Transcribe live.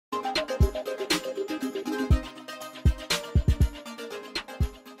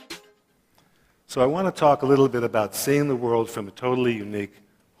So I want to talk a little bit about seeing the world from a totally unique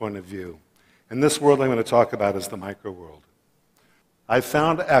point of view. And this world I'm going to talk about is the micro world. I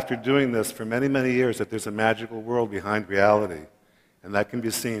found after doing this for many, many years that there's a magical world behind reality, and that can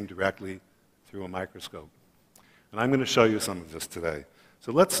be seen directly through a microscope. And I'm going to show you some of this today.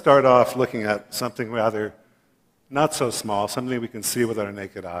 So let's start off looking at something rather not so small, something we can see with our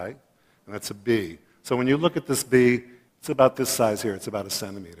naked eye, and that's a bee. So when you look at this bee, it's about this size here, it's about 1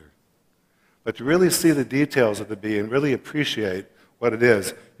 centimeter. But to really see the details of the bee and really appreciate what it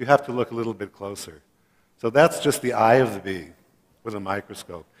is, you have to look a little bit closer. So that's just the eye of the bee with a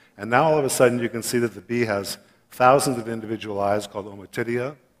microscope. And now all of a sudden you can see that the bee has thousands of individual eyes called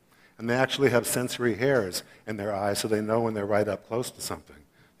ommatidia, and they actually have sensory hairs in their eyes so they know when they're right up close to something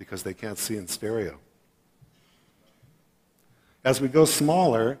because they can't see in stereo. As we go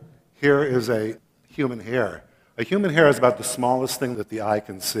smaller, here is a human hair. A human hair is about the smallest thing that the eye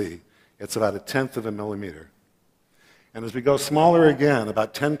can see. It's about 1/10 of a millimeter. And as we go smaller again,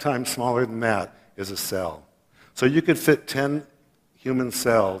 about 10 times smaller than that is a cell. So you could fit 10 human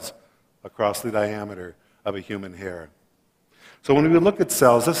cells across the diameter of a human hair. So when we look at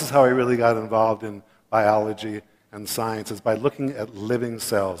cells, this is how I really got involved in biology and science, is by looking at living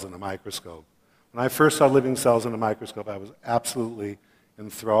cells in a microscope. When I first saw living cells in a microscope, I was absolutely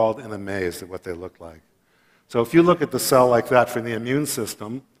enthralled and amazed at what they looked like. So if you look at the cell like that from the immune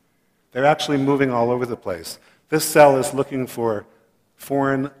system, they're actually moving all over the place. This cell is looking for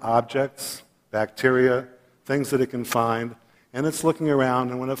foreign objects, bacteria, things that it can find, and it's looking around,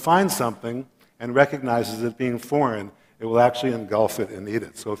 and when it finds something and recognizes it being foreign, it will actually engulf it and eat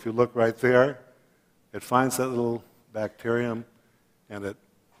it. So if you look right there, it finds that little bacterium, and it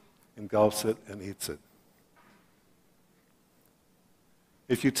engulfs it and eats it.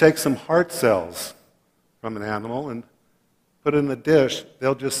 If you take some heart cells from an animal and put it in a dish,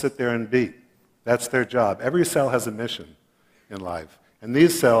 they'll just sit there and beat. That's their job. Every cell has a mission in life. And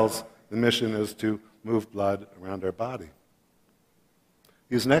these cells, the mission is to move blood around our body.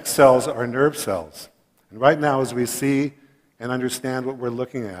 These next cells are nerve cells. And right now, as we see and understand what we're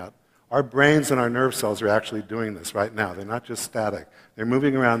looking at, our brains and our nerve cells are actually doing this right now. They're not just static. They're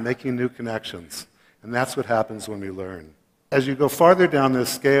moving around, making new connections. And that's what happens when we learn. As you go farther down this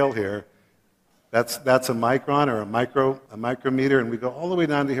scale here, that's a micron or a micrometer, and we go all the way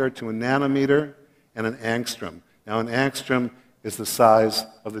down to here to a nanometer and an angstrom. Now, an angstrom is the size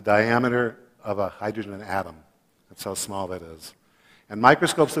of the diameter of a hydrogen atom. That's how small that is. And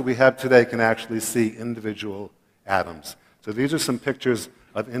microscopes that we have today can actually see individual atoms. So these are some pictures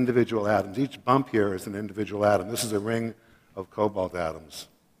of individual atoms. Each bump here is an individual atom. This is a ring of cobalt atoms.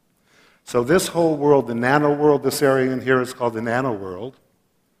 So this whole world, the nano world, this area in here is called the nano world.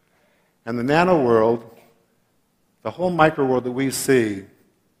 And the nano world, the whole micro world that we see,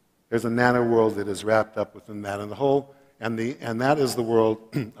 there's a nano world that is wrapped up within that. And that is the world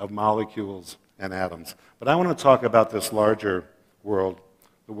of molecules and atoms. But I want to talk about this larger world,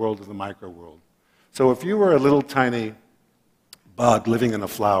 the world of the micro world. So if you were a little tiny bug living in a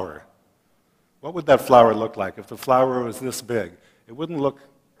flower, what would that flower look like? If the flower was this big, it wouldn't look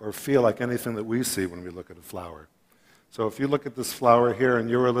or feel like anything that we see when we look at a flower. So if you look at this flower here and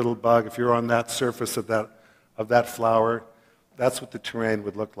you're a little bug, if you're on that surface of that flower, that's what the terrain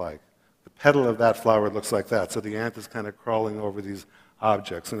would look like. The petal of that flower looks like that. So the ant is kind of crawling over these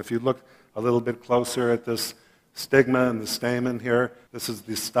objects. And if you look a little bit closer at this stigma and the stamen here, this is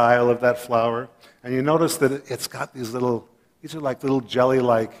the style of that flower. And you notice that it's got these are like little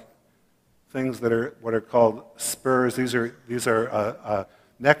jelly-like things that are what are called spurs. These are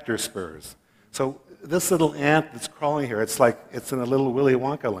nectar spurs. So this little ant that's crawling here, it's like it's in a little Willy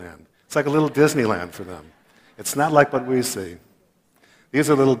Wonka land. It's like a little Disneyland for them. It's not like what we see. These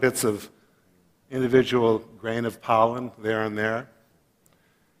are little bits of individual grain of pollen there and there.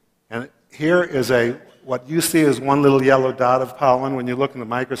 And here is what you see is one little yellow dot of pollen. When you look in the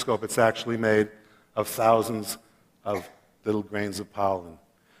microscope, it's actually made of thousands of little grains of pollen.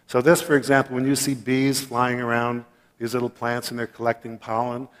 So this, for example, when you see bees flying around these little plants and they're collecting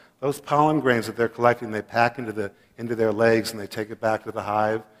pollen, those pollen grains that they're collecting, they pack into their legs and they take it back to the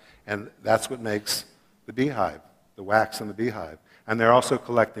hive, and that's what makes the beehive, the wax in the beehive. And they're also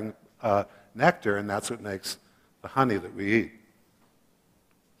collecting nectar, and that's what makes the honey that we eat.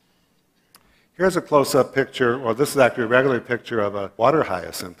 Here's a close-up picture, or this is actually a regular picture of a water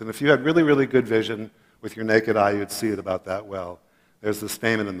hyacinth. And if you had really, really good vision with your naked eye, you'd see it about that well. There's the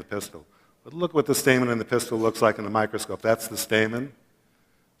stamen and the pistil. But look what the stamen and the pistil looks like in the microscope. That's the stamen.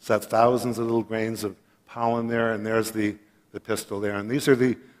 So that's thousands of little grains of pollen there, and there's the pistil there. And these are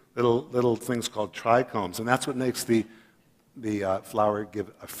the little things called trichomes, and that's what makes the flower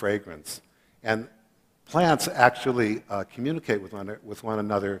give a fragrance. And plants actually communicate with one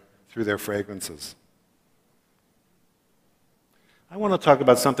another through their fragrances. I want to talk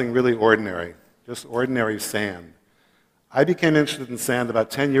about something really ordinary, just ordinary sand. I became interested in sand about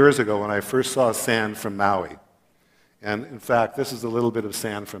 10 years ago when I first saw sand from Maui. And in fact, this is a little bit of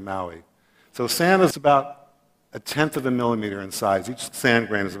sand from Maui. So sand is about 1/10 of a millimeter in size. Each sand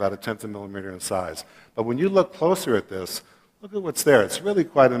grain is about 1/10 of a millimeter in size. But when you look closer at this, look at what's there. It's really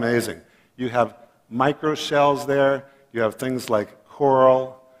quite amazing. You have microshells there. You have things like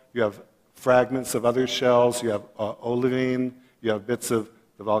coral. You have fragments of other shells. You have olivine. You have bits of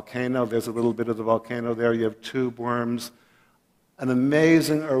the volcano. There's a little bit of the volcano there. You have tube worms. An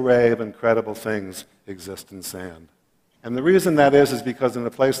amazing array of incredible things exist in sand. And the reason that is because in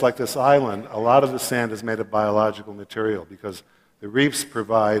a place like this island, a lot of the sand is made of biological material because the reefs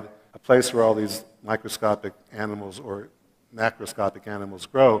provide a place where all these microscopic animals or macroscopic animals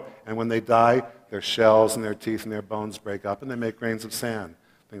grow. And when they die, their shells and their teeth and their bones break up and they make grains of sand,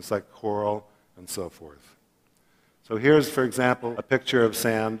 things like coral and so forth. So here's, for example, a picture of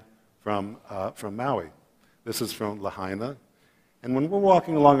sand from Maui. This is from Lahaina. And when we're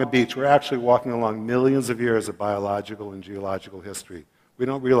walking along a beach, we're actually walking along millions of years of biological and geological history. We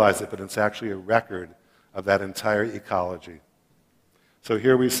don't realize it, but it's actually a record of that entire ecology. So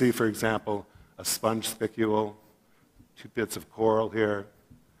here we see, for example, a sponge spicule, 2 bits of coral here.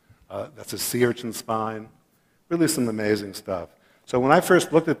 That's a sea urchin spine. Really some amazing stuff. So when I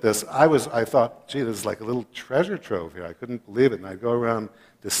first looked at this, I thought, gee, this is like a little treasure trove here. I couldn't believe it. And I'd go around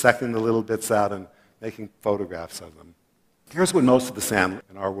dissecting the little bits out and making photographs of them. Here's what most of the sand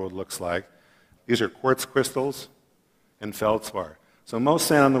in our world looks like. These are quartz crystals and feldspar. So most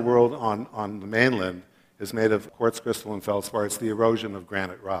sand in the world on the mainland is made of quartz crystal and feldspar. It's the erosion of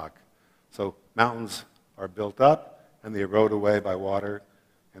granite rock. So mountains are built up and they erode away by water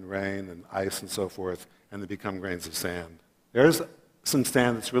and rain and ice and so forth, and they become grains of sand. There's some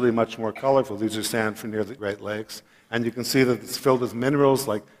sand that's really much more colorful. These are sand from near the Great Lakes. And you can see that it's filled with minerals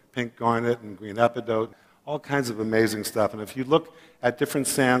like pink garnet and green epidote, all kinds of amazing stuff. And if you look at different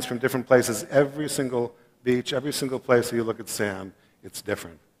sands from different places, every single beach, every single place where you look at sand, it's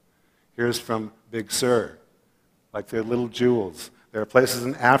different. Here's from Big Sur, like they're little jewels. There are places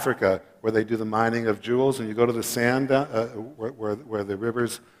in Africa where they do the mining of jewels, and you go to the sand where the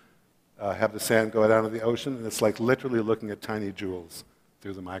rivers have the sand go down to the ocean, and it's like literally looking at tiny jewels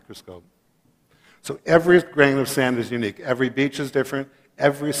through the microscope. So every grain of sand is unique. Every beach is different.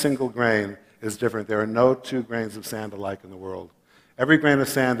 Every single grain is different. There are no 2 grains of sand alike in the world. Every grain of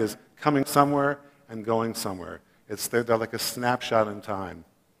sand is coming somewhere and going somewhere. They're like a snapshot in time.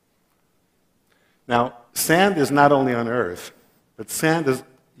 Now, sand is not only on Earth, but sand is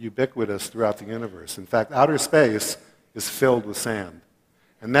ubiquitous throughout the universe. In fact, outer space is filled with sand.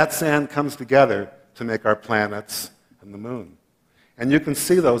 And that sand comes together to make our planets and the moon. And you can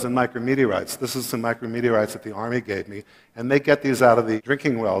see those in micrometeorites. This is some micrometeorites that the Army gave me, and they get these out of the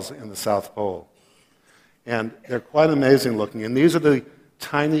drinking wells in the South Pole. And they're quite amazing looking. And these are the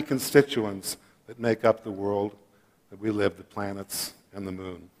tiny constituents that make up the world that we live, the planets and the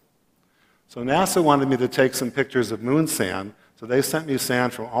moon. So NASA wanted me to take some pictures of moon sand, so they sent me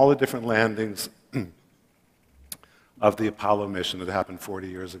sand from all the different landings of the Apollo mission that happened 40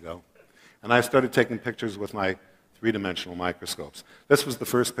 years ago. And I started taking pictures with my 3-dimensional microscopes. This was the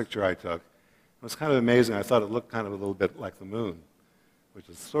first picture I took. It was kind of amazing. I thought it looked kind of a little bit like the moon, which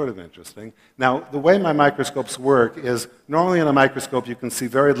is sort of interesting. Now, the way my microscopes work is normally in a microscope you can see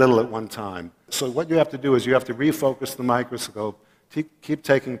very little at one time. So what you have to do is you have to refocus the microscope, keep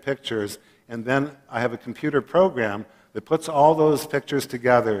taking pictures, and then I have a computer program that puts all those pictures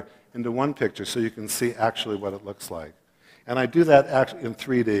together into one picture so you can see actually what it looks like. And I do that actually in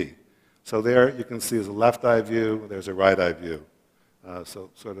 3D. So there you can see there's a left eye view, there's a right eye view. So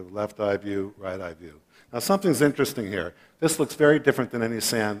sort of left eye view, right eye view. Now something's interesting here. This looks very different than any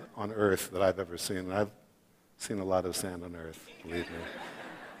sand on Earth that I've ever seen. And I've seen a lot of sand on Earth, believe me.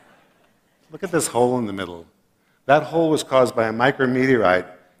 Look at this hole in the middle. That hole was caused by a micrometeorite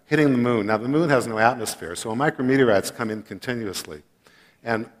hitting the moon. Now the moon has no atmosphere, so micrometeorites come in continuously.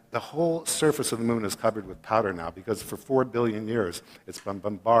 And the whole surface of the moon is covered with powder now because for 4 billion years it's been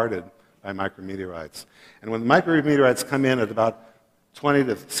bombarded by micrometeorites. And when the micrometeorites come in at about 20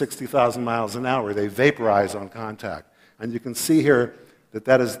 to 60,000 miles an hour, they vaporize on contact. And you can see here that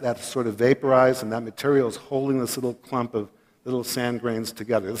that's sort of vaporized, and that material is holding this little clump of little sand grains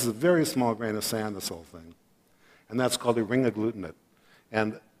together. This is a very small grain of sand, this whole thing. And that's called a ring agglutinate.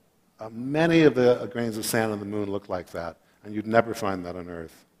 And many of the grains of sand on the moon look like that, and you'd never find that on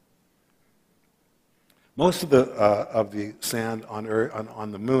Earth. Most of the sand on Earth,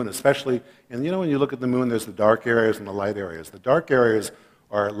 on the moon, especially, and you know when you look at the moon, there's the dark areas and the light areas. The dark areas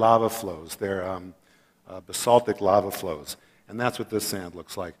are lava flows. They're basaltic lava flows, and that's what this sand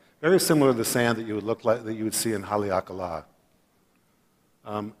looks like. Very similar to the sand that you would see in Haleakala.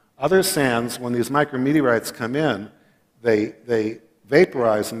 Other sands, when these micrometeorites come in, they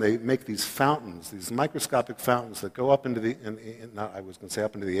vaporize and they make these fountains, these microscopic fountains that go up into the, I was going to say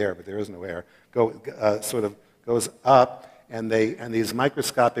up into the air, but there is no air, sort of goes up, and these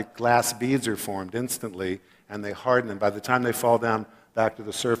microscopic glass beads are formed instantly, and they harden, and by the time they fall down back to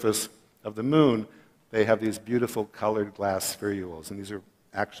the surface of the moon, they have these beautiful colored glass spherules, and these are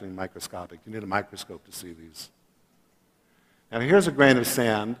actually microscopic. You need a microscope to see these. Now here's a grain of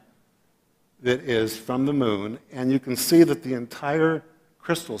sand that is from the moon, and you can see that the entire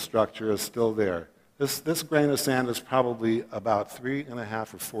crystal structure is still there. This grain of sand is probably about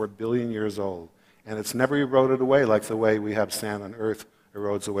 3.5 or 4 billion years old, and it's never eroded away like the way we have sand on Earth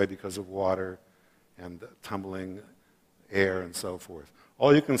erodes away because of water and tumbling air and so forth.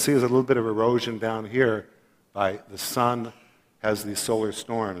 All you can see is a little bit of erosion down here by the sun has these solar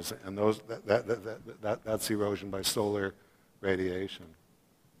storms, and that's erosion by solar radiation.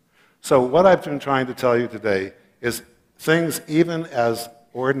 So what I've been trying to tell you today is things even as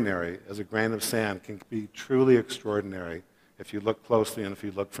ordinary as a grain of sand can be truly extraordinary if you look closely and if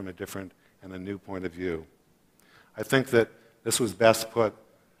you look from a different and a new point of view. I think that this was best put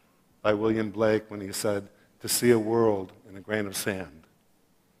by William Blake when he said, "To see a world in a grain of sand,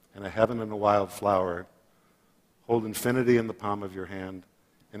 and a heaven in a wild flower, hold infinity in the palm of your hand,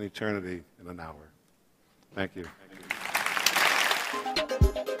 and eternity in an hour." Thank you.